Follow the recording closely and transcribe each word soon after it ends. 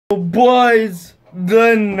Boys,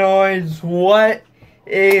 the noise, what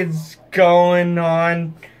is going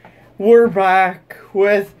on? We're back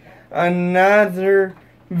with another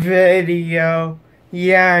video.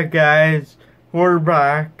 Yeah, guys, we're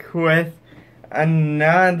back with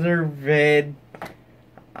another vid.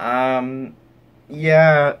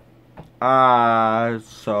 Yeah,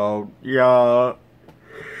 so, yeah.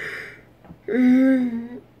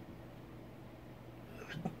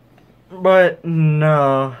 But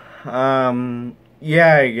no,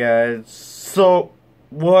 yeah, guys, so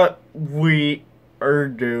what we are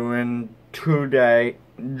doing today,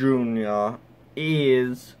 Junior,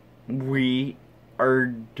 is we're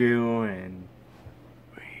doing,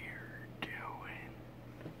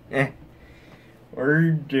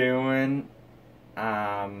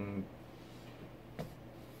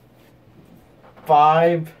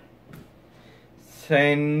 five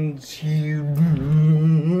things you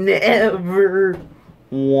never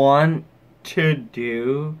want to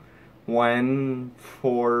do when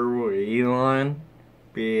four-wheeling,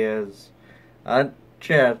 because that's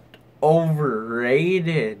just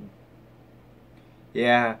overrated.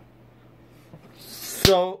 Yeah,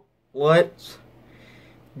 so let's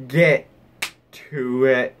get to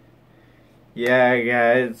it. Yeah,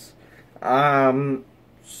 guys,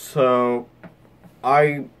 so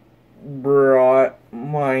I brought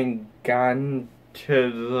my gun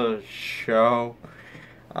to the show.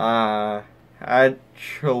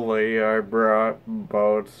 Actually, I brought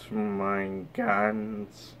both my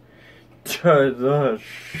guns to the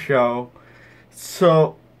show.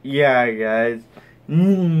 So, yeah, guys,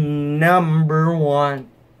 number one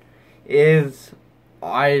is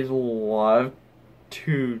I love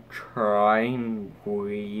to try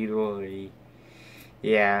wheelie.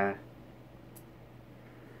 Yeah.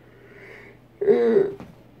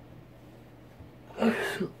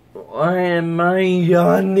 Why am I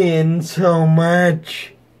yawning so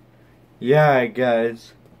much? Yeah,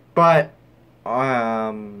 guys, but,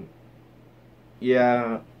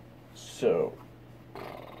 yeah, so,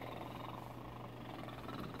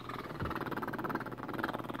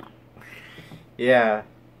 yeah,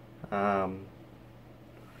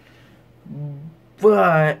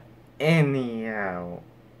 but anyhow,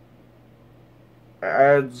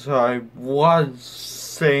 as I was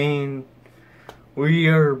saying, we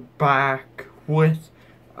are back with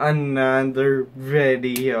another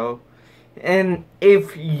video, and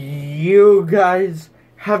if you guys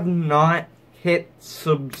have not hit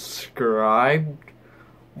subscribed,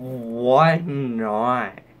 why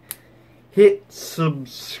not? Hit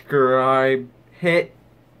subscribe, hit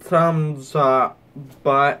thumbs up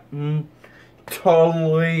button,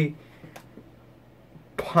 totally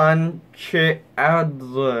punch it out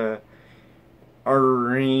of the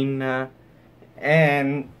arena.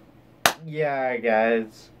 And yeah,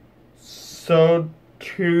 guys, so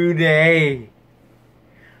today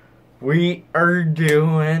we are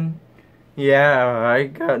doing, yeah, I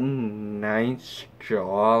got a nice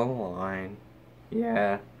jawline.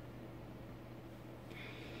 Yeah,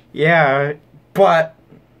 but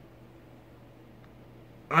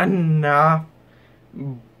enough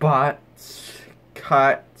butts,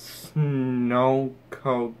 cuts, no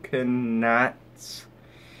coconuts.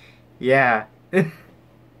 Yeah.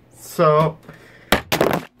 So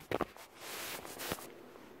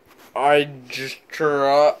I just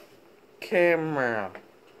dropped camera.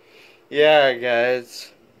 Yeah,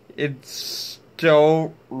 guys, it's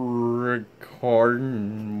still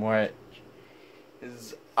recording, which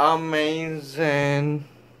is amazing.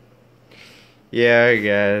 Yeah,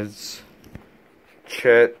 guys,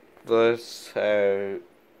 check this out.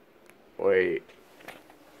 Wait.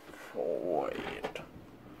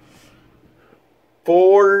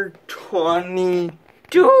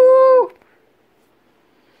 422.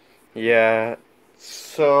 Yeah,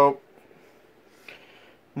 so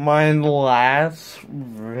my last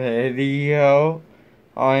video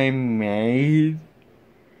I made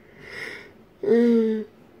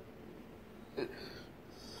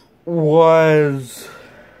was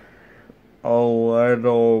a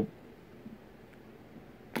little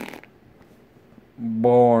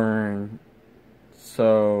boring,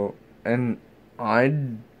 so, and I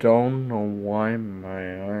don't know why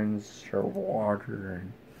my eyes are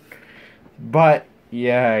watering, but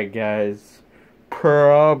yeah, guys,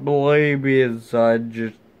 probably because I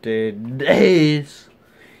just did days.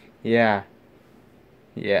 Yeah,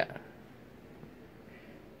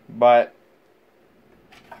 but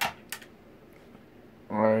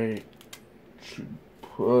I should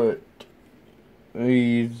put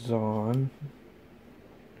these on.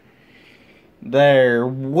 They're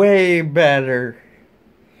way better.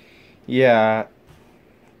 Yeah.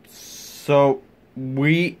 So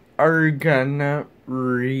we are gonna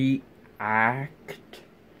react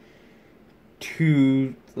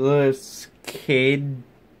to this kid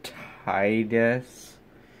Titus.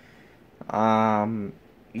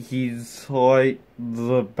 He's like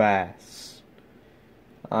the best.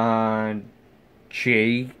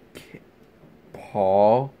 Jake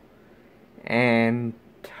Paul and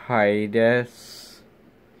Titus.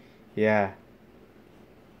 Yeah.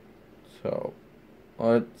 So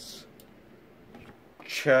let's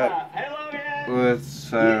check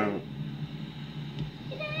this out.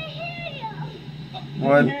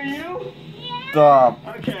 What the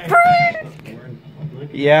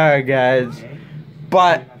yeah, guys.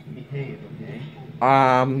 But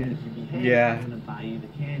yeah. I'm gonna buy you the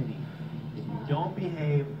candy. If you don't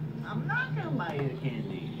behave, I'm not gonna buy you the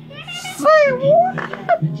candy. Say what?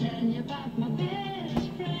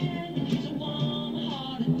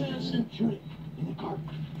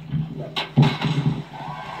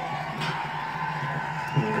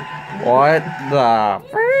 What the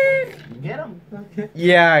freak? Get him.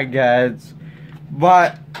 Yeah, guys.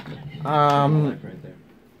 But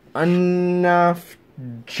enough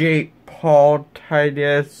Jake Paul,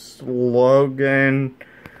 Titus, Logan,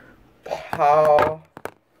 Paul,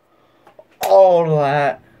 all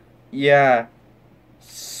that. Yeah.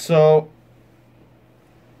 So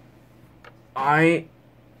I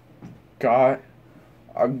got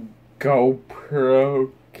a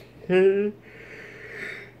GoPro case.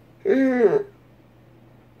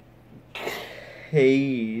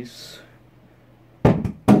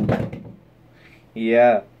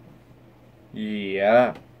 Yeah.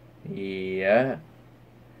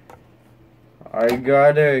 I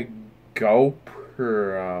got a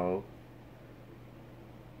GoPro.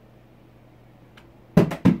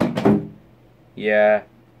 Yeah.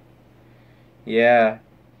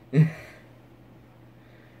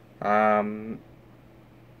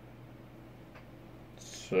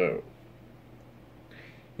 So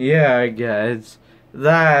yeah, guys,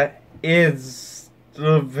 that is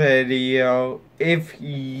the video. If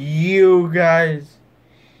you guys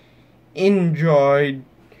enjoyed,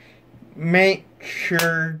 make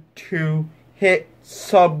sure to hit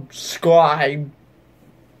subscribe.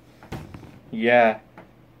 Yeah.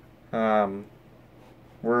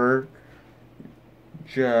 We're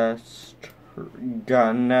just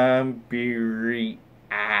gonna be reacting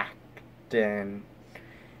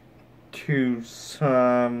to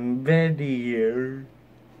some videos.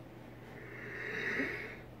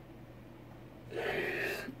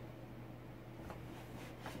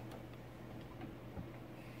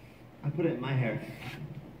 I put it in my hair.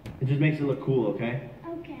 It just makes it look cool, okay?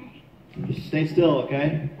 Okay. Just stay still,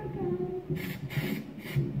 okay?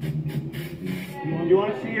 You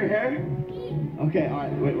want to see your hair? Okay,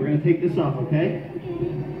 alright, wait, we're gonna take this off, okay?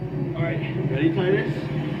 Alright, ready, Titus?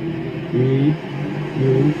 3,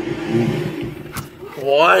 2, 1.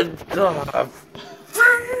 What the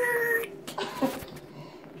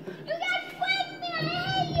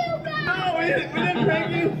No, we didn't prank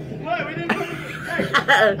you! What? We didn't prank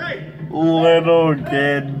you! Hey! little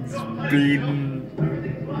kids beating?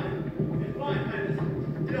 Everything's fine. It's fine, Titus.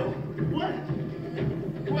 Yo, what?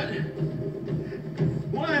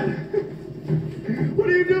 What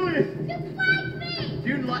are you doing? You like me!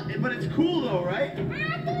 You like it, but it's cool though, right? How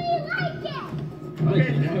do you like it?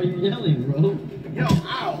 Okay. Why are you yelling, bro? Yo,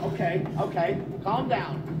 ow, okay. Calm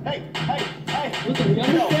down. Hey. Listen, we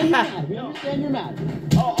understand you're mad. We understand you're mad.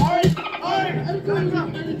 Oh, alright.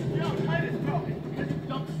 Titus, bro. Just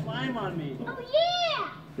dump slime on me. Oh yeah!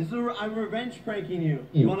 This is I'm revenge pranking you.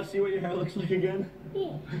 Ew. You want to see what your hair looks like again?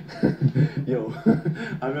 Yeah. Yo,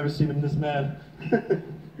 I've never seen him this mad.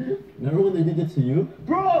 Remember when they did this to you?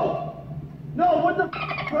 Bro! No, what the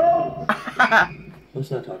bro? Let's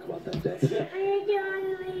not talk about that day. I'm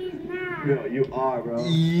gonna leave now. Yo, you are, bro.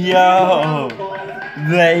 Yo,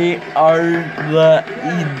 they are the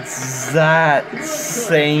exact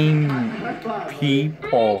same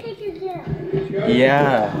people. Take your girl.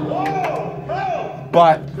 Yeah, Whoa!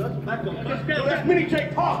 but Let's mini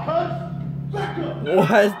take talk, cuz!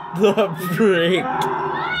 what the freak?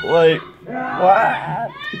 Like,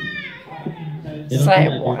 what? Say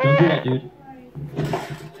what? Don't do that, dude.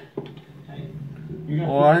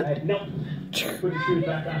 What? No. Put your shoes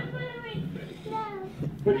back on.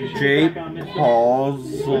 Put your shoes Jake back on, mister.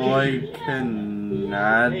 Paul's like Hey, you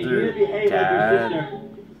another need to behave like your dad. sister.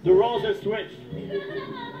 The roles are switched.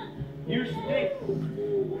 You stink.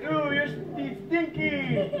 Ew, you're stinky.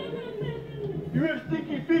 You have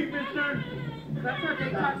stinky feet, mister. That's what they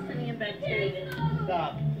talks to me in bed too.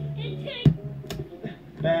 Stop.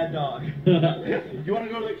 Bad dog. You want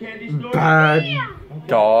to go to the candy store? Bad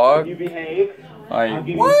dog. If you behave, I'll Like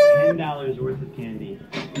give what? you $10 worth of candy.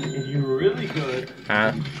 If you're really good,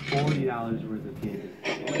 Huh? $40 worth of candy.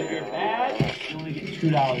 If you're bad, you only get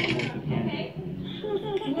 $2 worth of candy.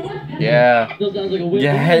 Yeah. Still sounds like a win.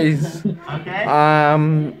 Yes. Okay?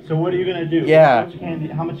 So what are you gonna do? Yeah.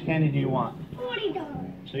 How much candy do you want?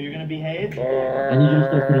 $40. So you're gonna behave? And you just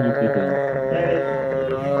start putting your foot down.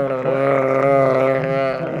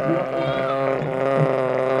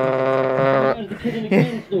 There's the kid in the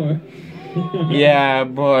candy store. Yeah,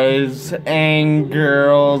 boys and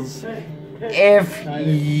girls, if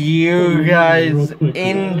you guys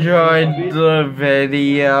enjoyed the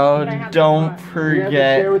video, don't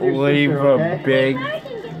forget leave a big I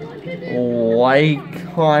can get one to this.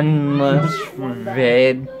 like on this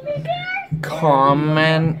vid,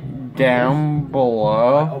 comment down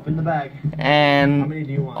below, Open the bag. How and many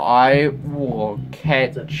do you want? I will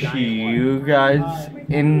catch you guys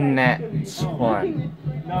in next one.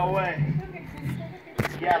 No way.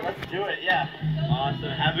 Yeah, let's do it. Yeah. Awesome.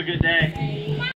 Have a good day.